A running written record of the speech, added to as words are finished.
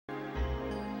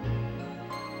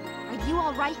you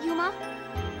all right, Yuma?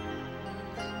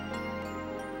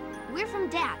 We're from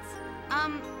Dad's.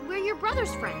 We're your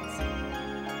brother's friends.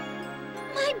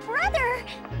 My brother!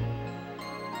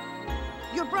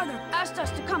 Your brother asked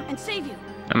us to come and save you.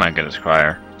 Oh my goodness,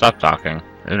 Crier. Stop talking.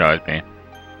 It annoys me.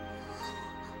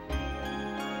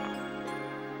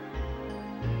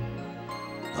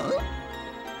 Huh?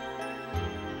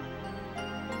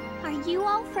 Are you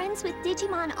all friends with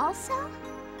Digimon also?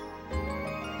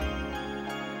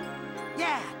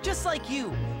 Yeah, just like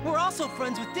you. We're also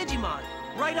friends with Digimon.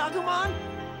 Right, Agumon?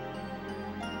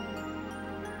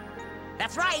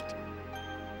 That's right.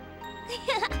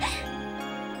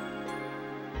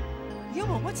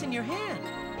 Yuma, what's in your hand?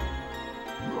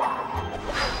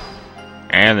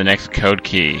 And the next code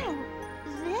key.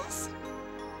 This?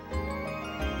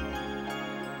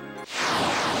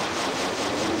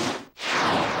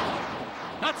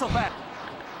 Not so bad.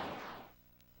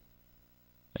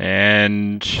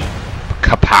 And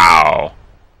kapow!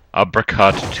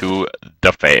 Uppercut to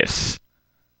the face.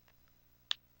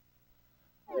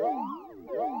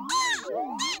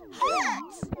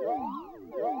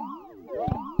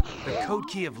 The code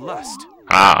key of lust.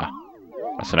 Ah,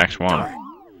 that's the next one.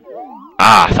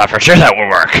 Ah, I thought for sure that would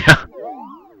work.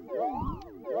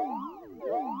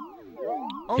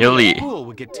 Only a fool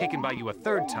would get taken by you a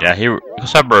third time. Yeah,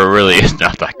 Kusabura really is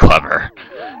not that clever.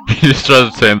 He just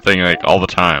does the same thing like all the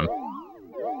time.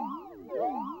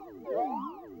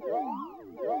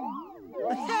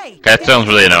 Hey, That sounds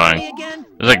really annoying.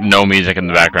 There's like no music in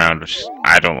the background, which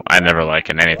I never like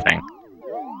in anything.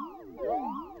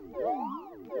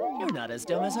 You're not as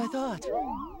dumb as I thought.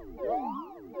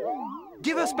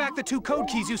 Give us back the 2 code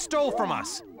keys you stole from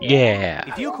us. Yeah.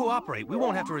 If you cooperate, we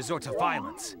won't have to resort to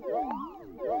violence.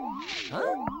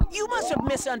 Huh? You must have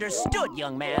misunderstood,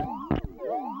 young man.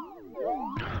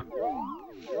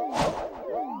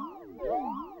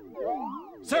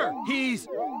 Sir, he's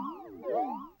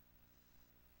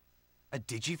a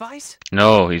Digivice?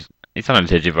 No, he's not a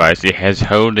Digivice. He has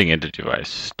holding a Digivice.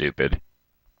 Stupid.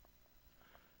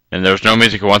 And there's no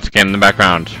music once again in the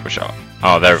background. Which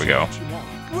oh, there we go.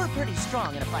 We're pretty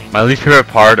strong in a fight. My least favorite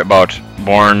part about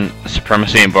Born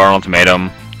Supremacy and Born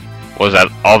Ultimatum was that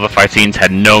all the fight scenes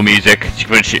had no music. You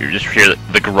could just hear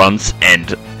the grunts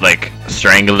and like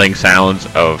strangling sounds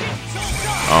of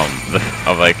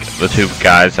like the 2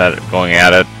 guys that are going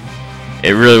at it.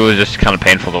 It really was just kind of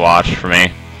painful to watch for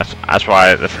me. That's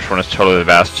why the first one is totally the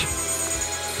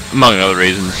best, among other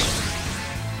reasons.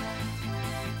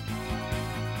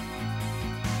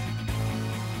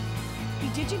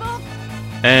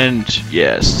 And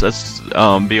yes, that's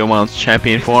Biomon's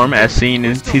champion form as seen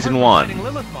in Season 1.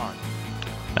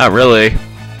 Not really.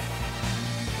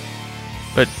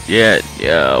 But yeah,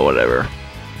 whatever.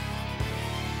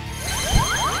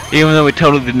 Even though we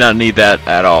totally did not need that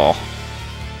at all.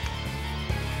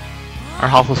 Our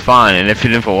health was fine, and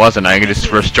even if it wasn't, I could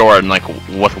just restore it in like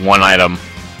with 1 item.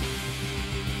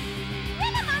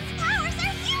 Rinamon's powers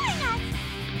are healing us!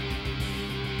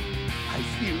 I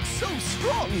feel so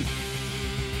strong.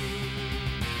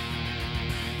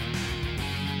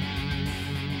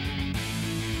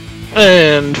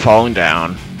 And falling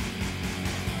down.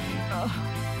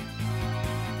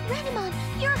 Renamon,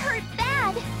 you're hurt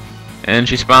bad! And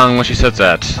she's smiling when she says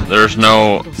that. There's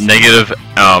no negative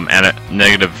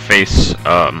negative face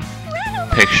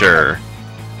picture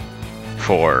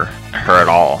for her at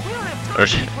all. They're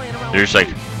just like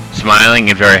smiling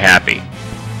and very happy.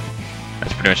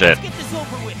 That's pretty much it. Let's get this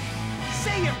over with.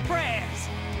 Say your prayers.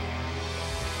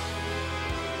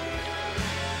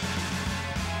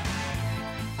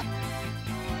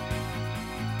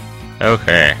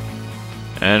 Okay.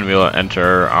 And we'll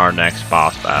enter our next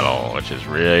boss battle, which is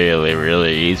really,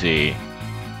 really easy.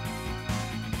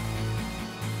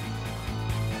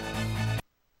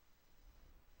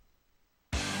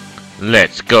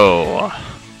 Let's go.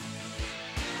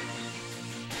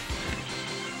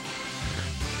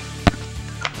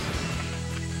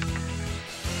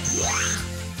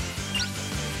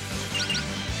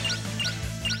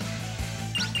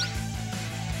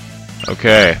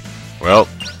 Okay. Well,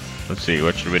 let's see,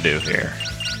 what should we do here?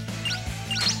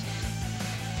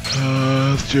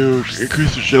 Let's do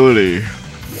increased agility.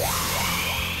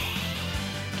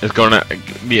 It's gonna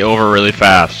be over really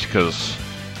fast, because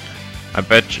I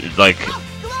bet you, like,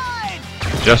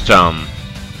 just,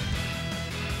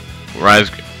 Rise,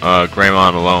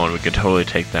 Greymon alone, we could totally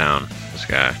take down this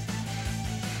guy.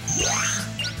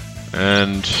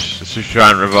 And, the Sushi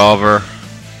Giant Revolver.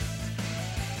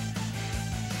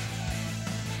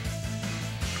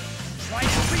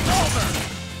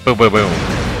 Boom, boom, boom.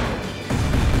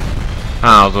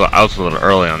 I was a little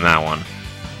early on that one.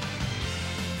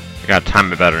 I gotta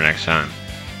time it better next time.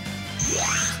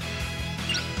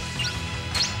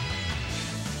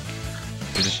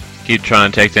 We just keep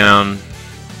trying to take down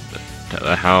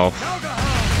the health.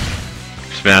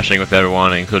 Smashing with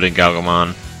everyone, including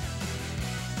Galgamon.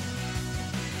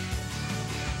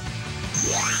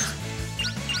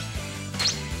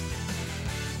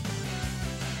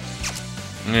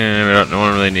 Yeah, no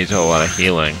one really needs a whole lot of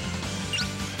healing.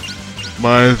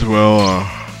 Might as well,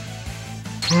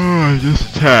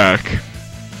 just attack.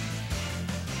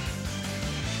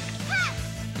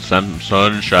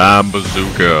 Sunshine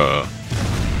Bazooka.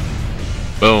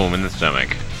 Boom, in the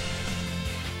stomach.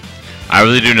 I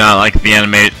really do not like the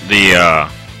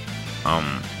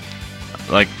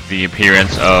like the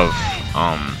appearance of,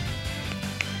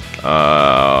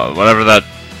 whatever that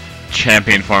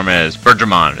champion form is.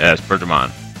 Bergermon. Yes, Bergermon.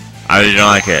 I really don't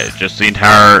like it. Just the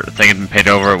entire thing has been painted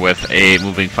over with a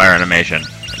moving fire animation,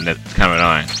 and it's kind of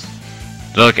annoying.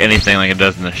 It doesn't look anything like it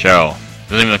does in the show. It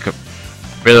doesn't even look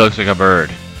really looks like a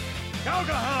bird.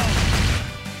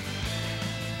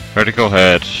 Critical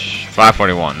hit,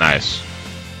 541, nice.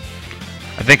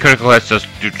 I think critical hits just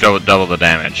do double the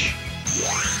damage.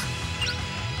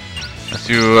 Let's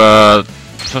do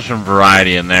such some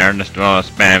variety in there, and just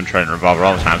spam trying to revolver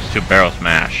all the time. It's 2 barrel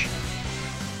smash.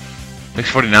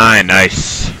 649,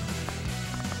 nice.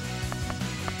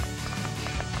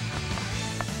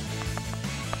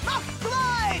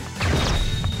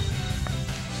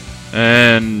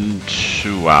 And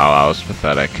wow, that was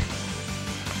pathetic.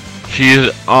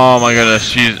 She's, oh my goodness,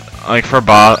 she's like for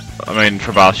boss. I mean,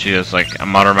 for boss, she has like a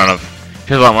moderate amount of.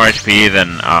 She has a lot more HP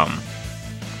than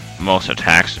most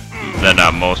attacks than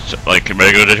most like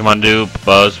regular Digimon do.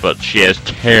 Buzz, but she has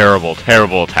terrible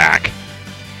attack,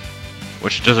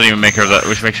 which doesn't even make her that.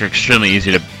 Which makes her extremely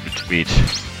easy to beat.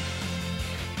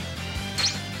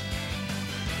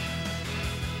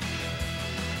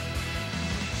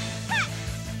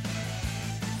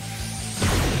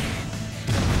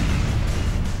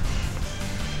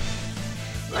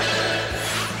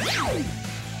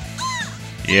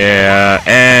 Yeah,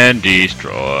 and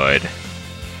destroyed.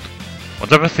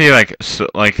 What's up with the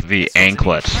like the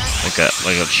anklet,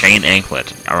 like a chain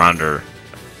anklet around her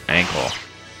ankle,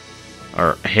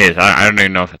 or his? I don't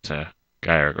even know if it's a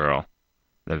guy or girl.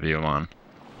 The Digimon.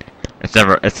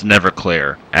 It's never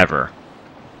clear ever.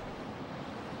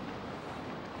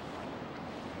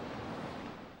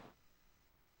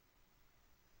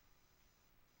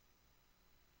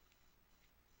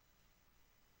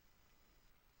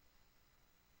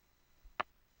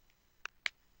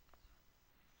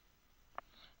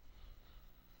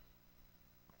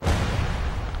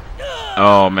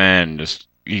 Oh man, just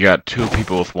you got 2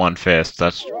 people with 1 fist.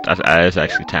 That is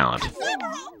actually talent.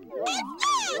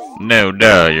 No,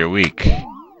 duh, you're weak.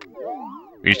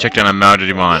 We just checked on a Mao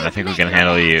Digimon. I think we can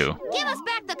handle you. Give us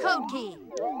back the code key.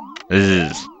 This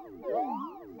is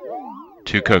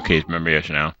 2 code keys. Remember,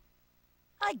 Yoshino.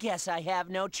 I guess I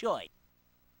have no choice.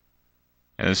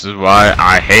 And this is why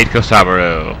I hate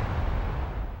Kosabaru.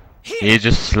 He's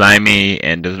just slimy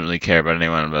and doesn't really care about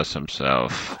anyone but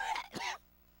himself.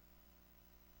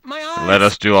 Let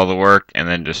us do all the work and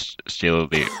then just steal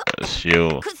the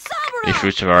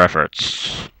fruits of our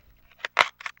efforts.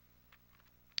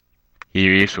 He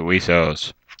reaps what we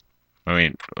sows. I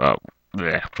mean,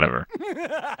 whatever.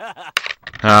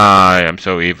 I am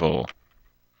so evil.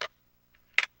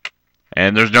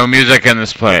 And there's no music in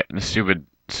this stupid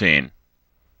scene.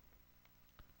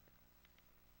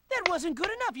 That wasn't good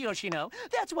enough, Yoshino.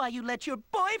 That's why you let your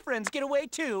boyfriends get away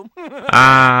too.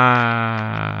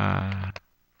 Ah.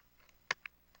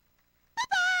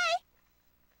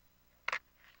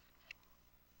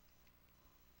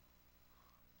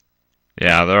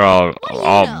 Yeah, they're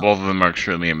both of them are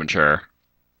extremely immature.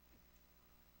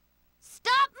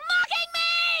 Stop mocking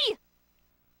me!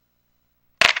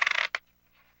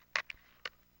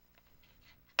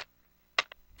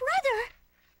 Brother!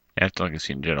 Yeah, it's like a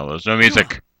scene in general. There's no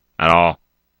music at all.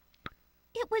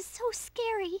 It was so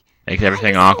scary. Makes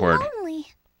everything I was awkward. So lonely.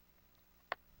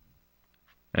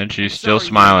 And she's still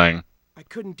smiling. I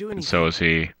couldn't do anything. And so is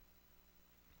he.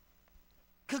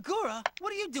 Kagura,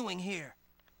 what are you doing here?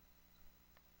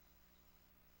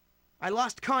 I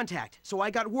lost contact, so I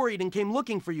got worried and came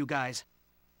looking for you guys.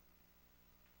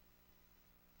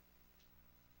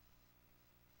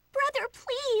 Brother,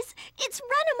 please! It's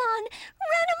Renamon!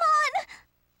 Renamon!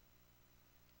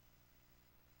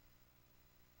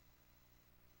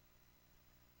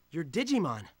 You're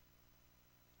Digimon.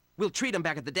 We'll treat him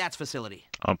back at the DATS facility.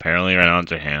 Apparently ran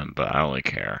onto him, but I don't really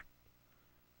care.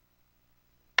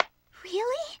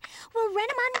 Really? Will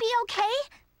Renamon be okay?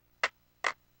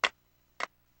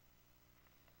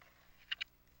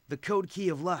 The code key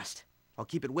of lust. I'll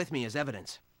keep it with me as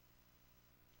evidence.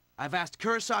 I've asked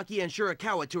Kurosaki and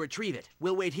Shirakawa to retrieve it.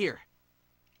 We'll wait here.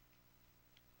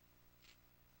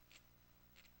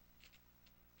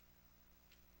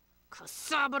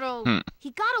 Kasaburo!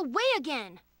 He got away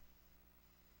again!